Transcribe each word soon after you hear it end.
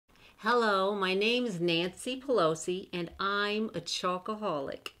Hello, my name is Nancy Pelosi, and I'm a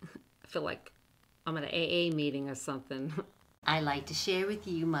chocoholic. I feel like I'm at an AA meeting or something. I like to share with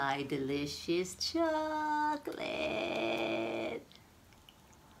you my delicious chocolate.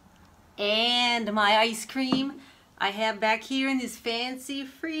 And my ice cream I have back here in these fancy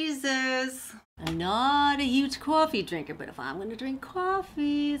freezers. I'm not a huge coffee drinker, but if I'm gonna drink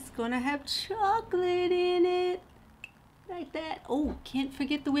coffee, it's gonna have chocolate in it. Like that. Oh, can't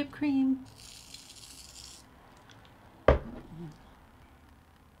forget the whipped cream.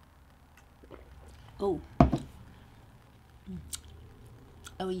 Oh.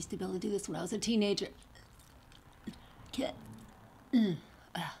 I used to be able to do this when I was a teenager. I'll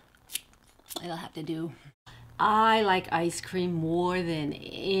have to do. I like ice cream more than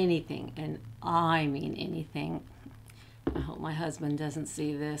anything, and I mean anything. I hope my husband doesn't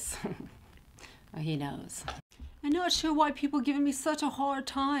see this. He knows. I'm not sure why people are giving me such a hard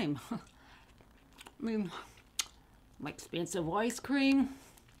time. I mean, my expensive ice cream,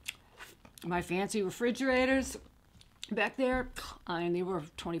 my fancy refrigerators back there, they were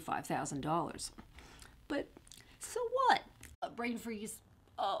 $25,000. But so what? Brain freeze.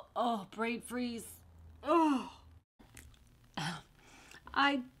 Brain freeze. Oh.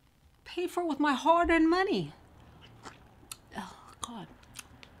 I paid for it with my hard-earned money. Oh, God.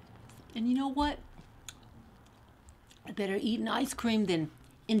 And you know what? I better eat an ice cream than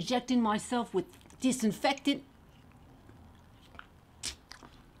injecting myself with disinfectant